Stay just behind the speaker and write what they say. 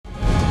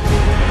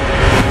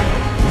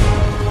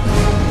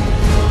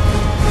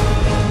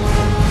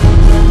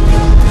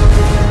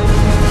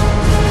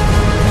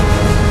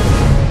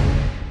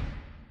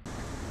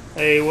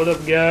Hey, what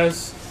up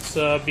guys? It's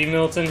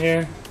BMilitant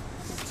here.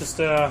 Just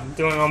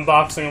doing an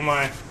unboxing of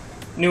my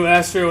new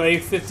Astro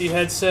A50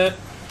 headset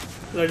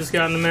that I just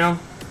got in the mail.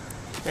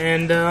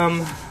 And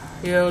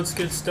yeah, let's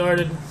get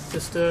started.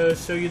 Just to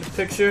show you the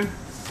picture.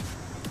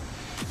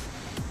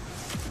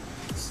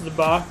 This is the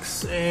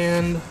box,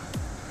 and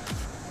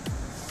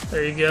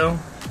there you go.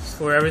 It's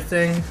for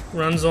everything.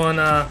 Runs on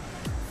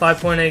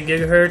 5.8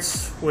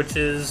 gigahertz, which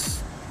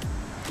is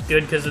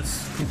good because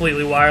it's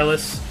completely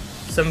wireless.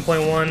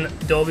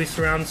 7.1 Dolby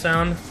surround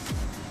sound.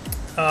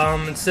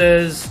 It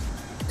says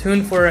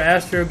tuned for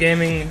Astro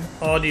gaming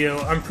audio.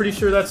 I'm pretty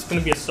sure that's going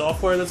to be a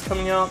software that's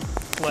coming out,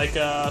 like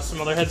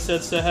some other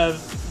headsets that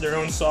have their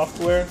own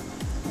software.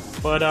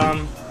 But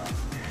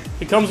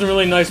it comes in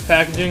really nice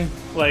packaging,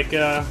 like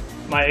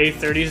my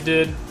A30s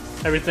did.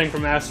 Everything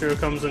from Astro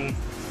comes in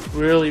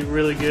really,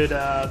 really good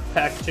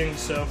packaging.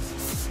 So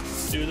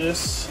let's do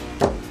this.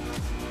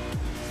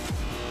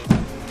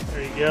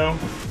 There you go.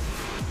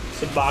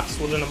 A box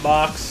within a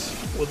box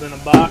within a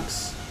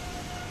box,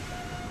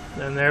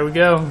 and there we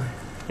go.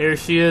 Here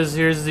she is.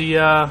 Here's the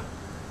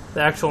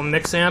actual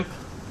Mixamp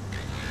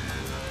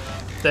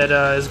that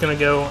is going to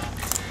go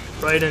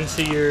right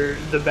into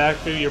the back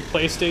of your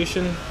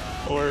PlayStation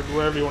or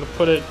wherever you want to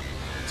put it.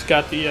 It's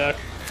got the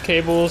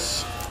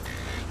cables.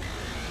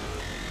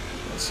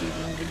 Let's see if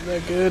we can get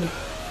that good.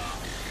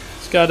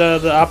 It's got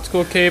the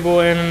optical cable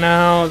in and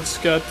out. It's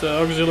got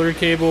the auxiliary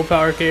cable,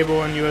 power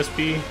cable, and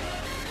USB.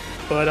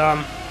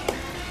 But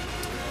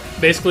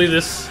basically,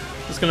 this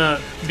is going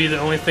to be the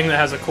only thing that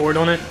has a cord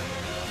on it.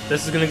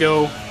 This is going to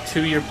go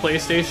to your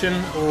PlayStation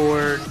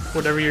or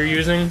whatever you're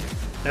using,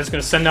 and it's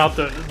going to send out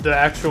the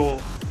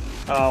actual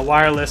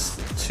wireless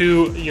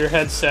to your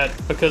headset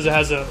because it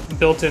has a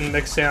built-in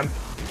Mixamp.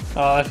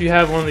 If you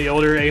have one of the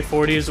older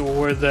A40s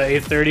or the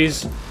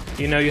A30s,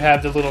 you know you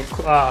have the little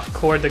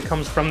cord that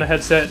comes from the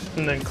headset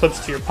and then clips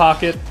to your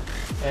pocket,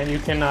 and you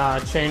can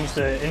change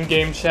the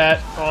in-game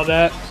chat, all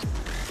that.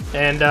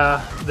 And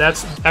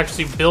that's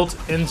actually built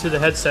into the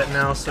headset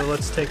now, so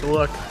let's take a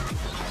look.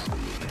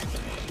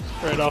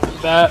 Right off the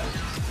bat,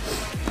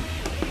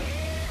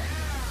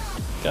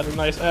 got a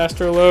nice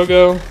Astro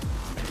logo.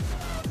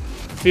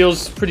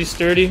 Feels pretty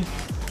sturdy.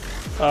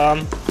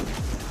 I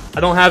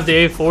don't have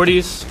the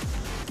A40s.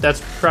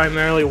 That's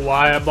primarily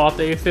why I bought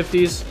the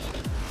A50s.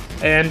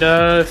 And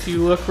if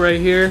you look right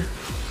here,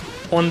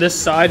 on this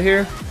side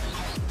here,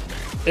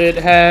 it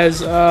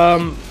has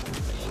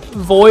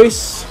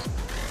voice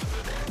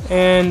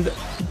and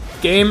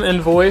game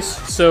and voice.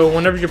 So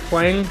whenever you're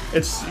playing,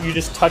 you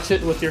just touch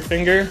it with your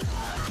finger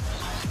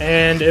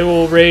and it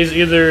will raise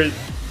either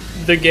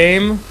the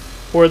game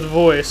or the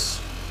voice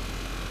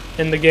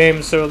in the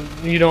game, so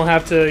you don't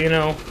have to, you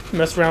know,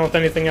 mess around with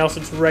anything else.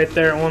 It's right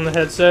there on the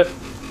headset.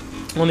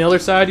 On the other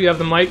side you have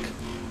the mic.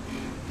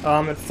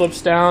 It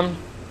flips down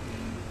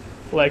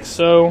like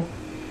so,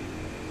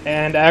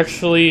 and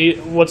actually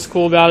what's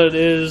cool about it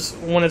is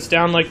when it's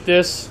down like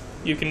this,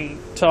 you can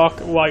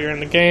talk while you're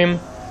in the game.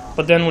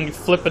 But then when you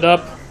flip it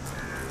up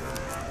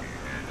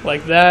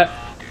like that,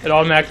 it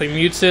automatically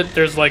mutes it.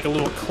 There's like a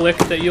little click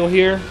that you'll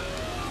hear.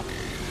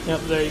 Yep,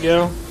 there you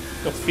go.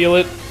 You'll feel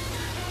it.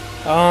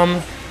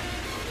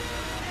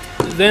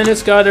 Then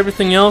it's got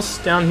everything else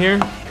down here.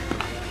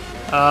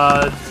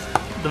 The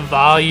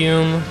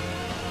volume.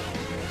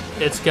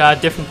 It's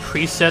got different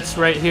presets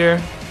right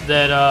here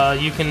that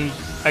you can,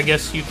 I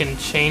guess you can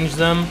change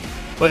them.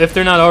 But if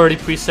they're not already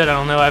preset, I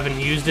don't know, I haven't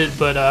used it,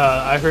 but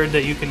I heard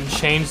that you can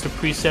change the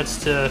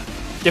presets to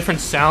different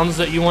sounds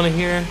that you want to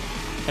hear,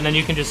 and then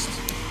you can just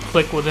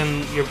click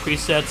within your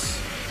presets,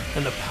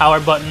 and the power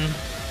button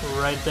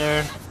right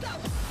there,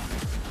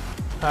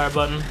 power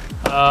button.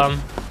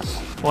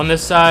 On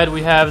this side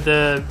we have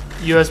the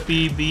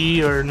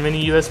USB-B or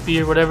mini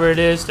USB or whatever it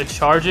is to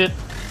charge it,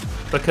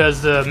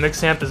 because the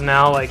Mixamp is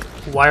now like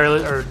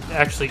wireless, or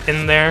actually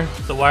in there,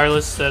 the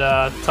wireless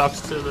that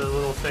talks to the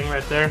little thing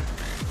right there.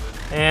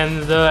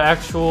 And the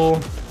actual,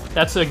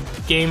 that's a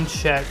game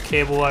chat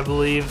cable, I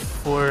believe,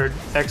 for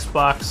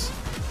Xbox.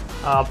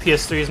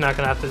 PS3 is not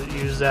going to have to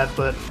use that,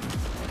 but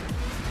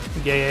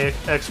gay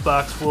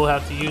Xbox will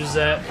have to use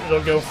that.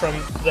 It'll go from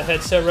the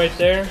headset right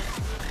there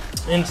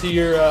into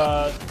your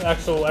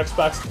actual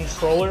Xbox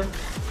controller,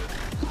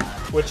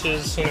 which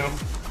is, you know,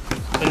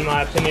 in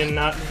my opinion,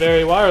 not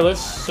very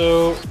wireless.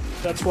 So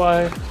that's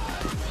why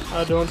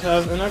I don't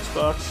have an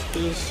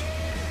Xbox.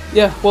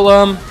 Yeah,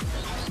 well,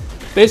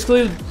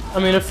 basically, I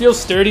mean, it feels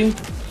sturdy.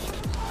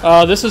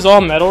 This is all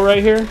metal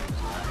right here.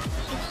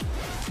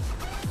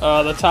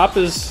 The top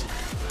is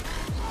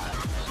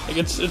like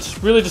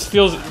it's really just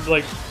feels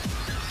like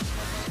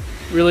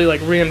really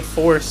like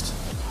reinforced.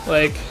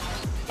 Like,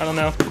 I don't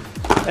know.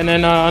 And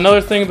then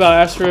another thing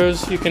about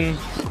Astros, you can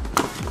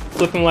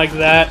flip them like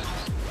that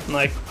and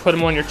like put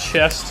them on your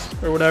chest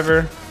or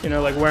whatever. You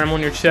know, like wear them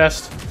on your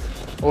chest,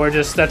 or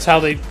just that's how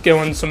they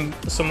go in some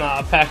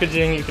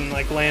packaging. You can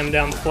like lay them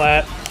down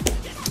flat.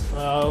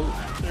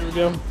 There we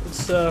go.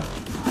 Let's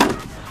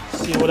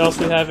see what else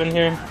we have in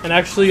here. And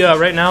actually,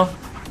 right now,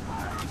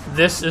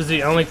 This is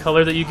the only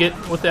color that you get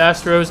with the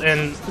Astros,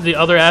 and the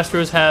other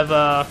Astros have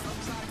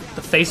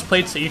the face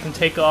plates that you can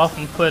take off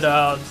and put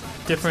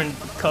different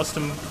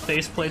custom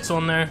face plates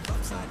on there,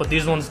 but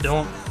these ones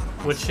don't,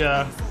 which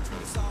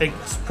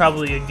it's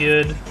probably a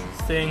good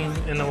thing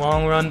in the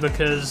long run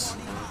because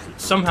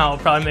somehow it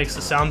probably makes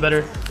the sound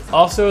better.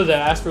 Also, the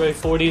Astro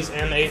A40s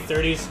and the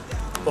A30s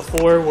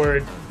before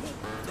were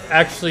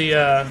actually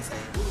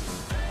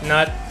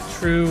not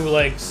true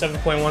like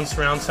 7.1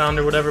 surround sound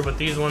or whatever, but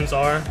these ones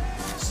are.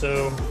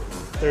 So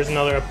there's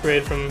another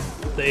upgrade from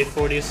the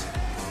A40s.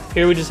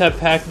 Here we just have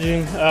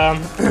packaging.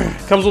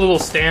 Comes with a little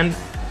stand.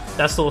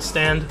 That's the little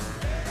stand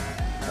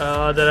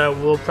that I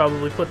will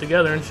probably put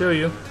together and show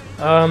you.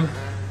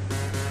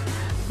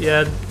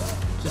 Yeah,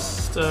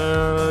 just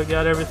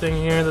got everything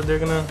here that they're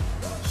gonna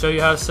show you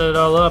how to set it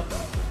all up.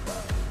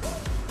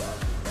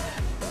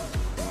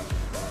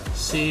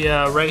 See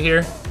right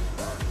here,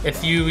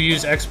 if you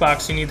use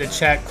Xbox, you need the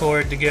chat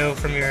cord to go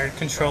from your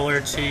controller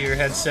to your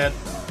headset.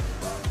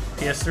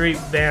 PS3,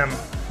 bam,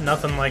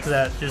 nothing like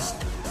that. Just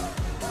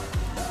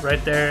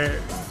right there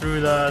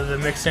through the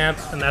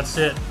Mixamp, and that's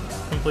it.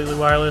 Completely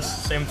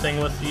wireless. Same thing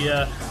with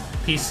the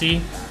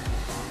PC.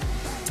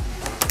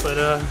 But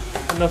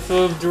enough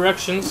of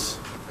directions.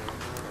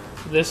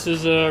 This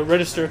is a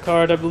register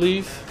card, I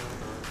believe.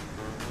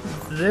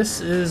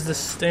 This is the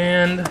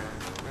stand.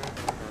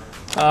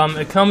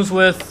 It comes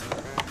with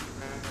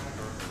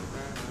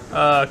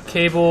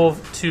cable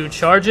to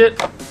charge it.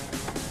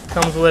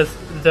 Comes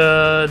with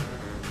the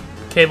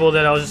cable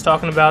that I was just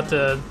talking about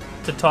to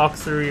talk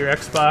through your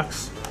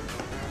Xbox.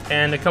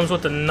 And it comes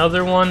with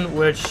another one,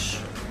 which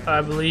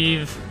I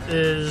believe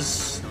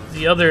is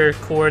the other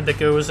cord that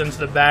goes into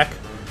the back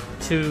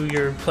to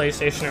your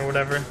PlayStation or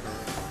whatever.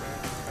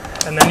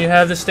 And then you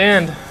have the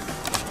stand.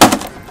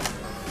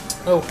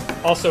 Oh,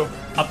 also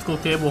optical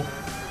cable.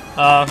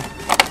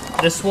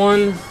 This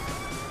one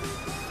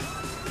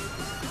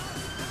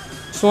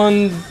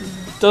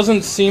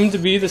doesn't seem to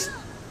be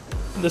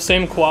the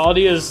same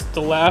quality as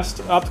the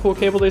last optical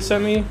cable they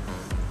sent me.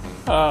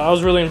 I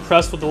was really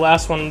impressed with the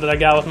last one that I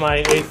got with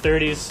my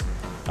A30s.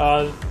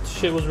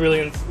 Shit was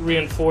really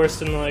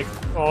reinforced and like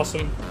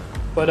awesome.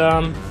 But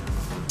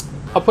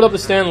I'll put up the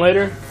stand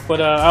later.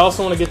 But I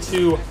also want to get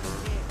to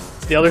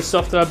the other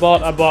stuff that I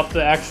bought. I bought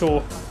the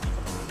actual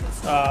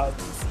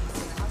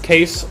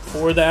case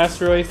for the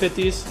Astro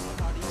A50s.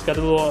 It's got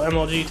the little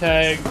MLG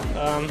tag.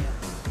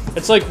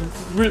 It's like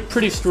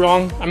pretty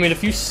strong. I mean,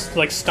 if you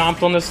like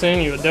stomped on this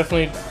thing, you would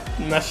definitely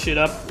mess shit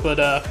up.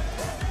 But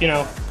you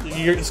know,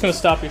 it's gonna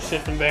stop your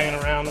shit from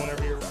banging around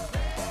whenever you're.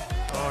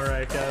 All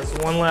right, guys.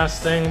 One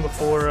last thing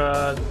before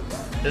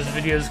this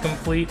video is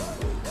complete.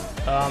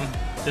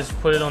 Just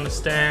put it on the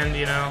stand.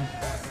 You know,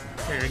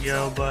 here you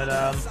go.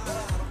 But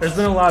there's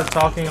been a lot of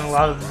talking in a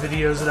lot of the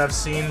videos that I've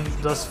seen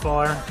thus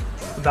far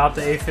about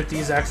the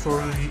A50's actual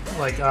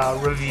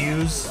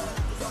reviews,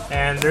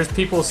 and there's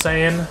people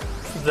saying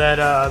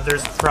that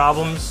there's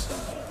problems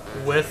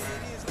with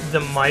the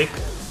mic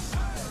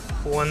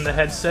on the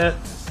headset,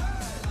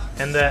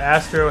 and that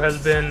Astro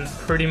has been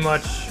pretty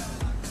much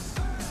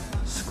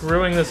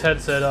screwing this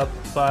headset up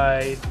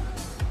by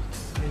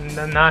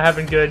not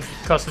having good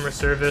customer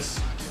service,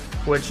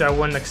 which I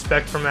wouldn't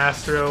expect from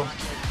Astro.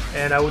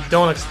 And I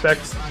don't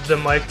expect the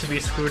mic to be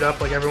screwed up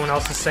like everyone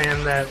else is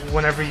saying, that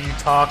whenever you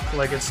talk,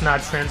 like it's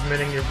not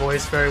transmitting your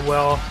voice very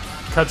well,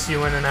 cuts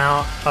you in and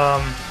out.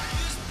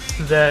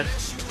 That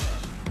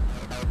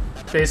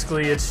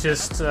basically it's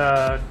just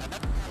the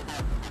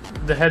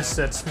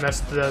headset's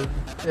messed.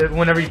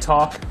 Whenever you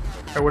talk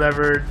or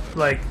whatever,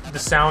 like the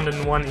sound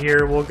in one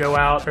ear will go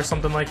out or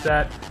something like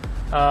that.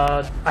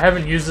 I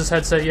haven't used this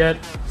headset yet,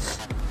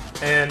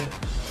 and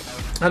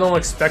I don't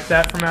expect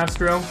that from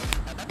Astro.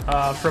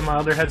 From my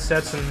other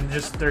headsets, and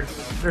just their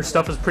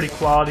stuff is pretty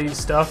quality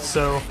stuff,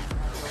 so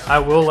I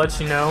will let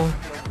you know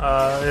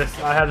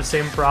if I have the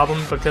same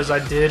problem, because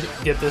I did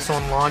get this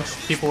on launch.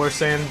 People were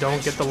saying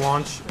don't get the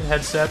launch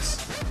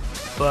headsets,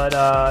 but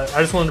I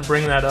just wanted to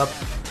bring that up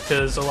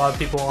because a lot of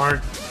people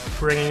aren't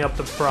bringing up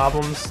the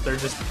problems, they're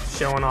just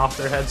showing off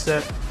their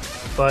headset.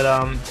 But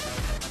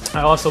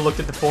I also looked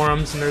at the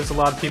forums, and there's a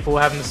lot of people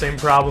having the same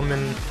problem,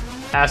 and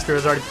Astro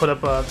has already put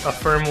up a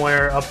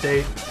firmware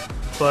update,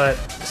 but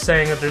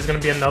saying that there's going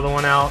to be another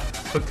one out,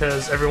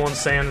 because everyone's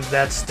saying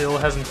that still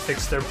hasn't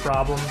fixed their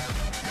problem.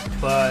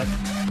 But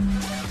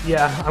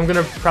yeah, I'm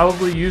going to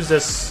probably use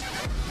this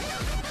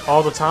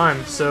all the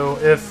time, so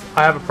if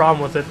I have a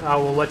problem with it, I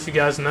will let you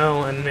guys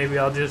know, and maybe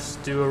I'll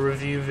just do a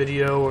review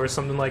video or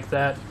something like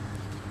that.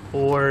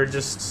 Or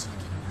just,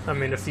 I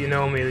mean, if you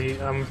know me,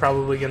 I'm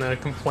probably going to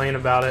complain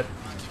about it.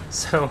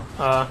 So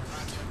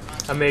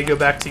I may go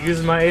back to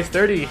using my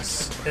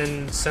A30s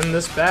and send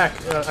this back.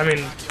 I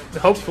mean,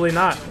 hopefully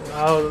not.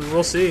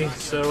 We'll see.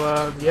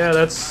 So yeah,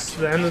 that's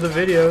the end of the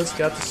video. It's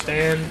got the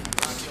stand.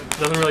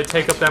 Doesn't really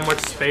take up that much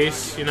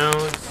space, you know.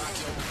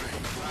 It's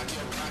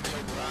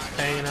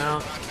hanging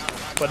out.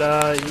 But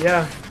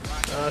yeah,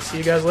 see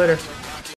you guys later.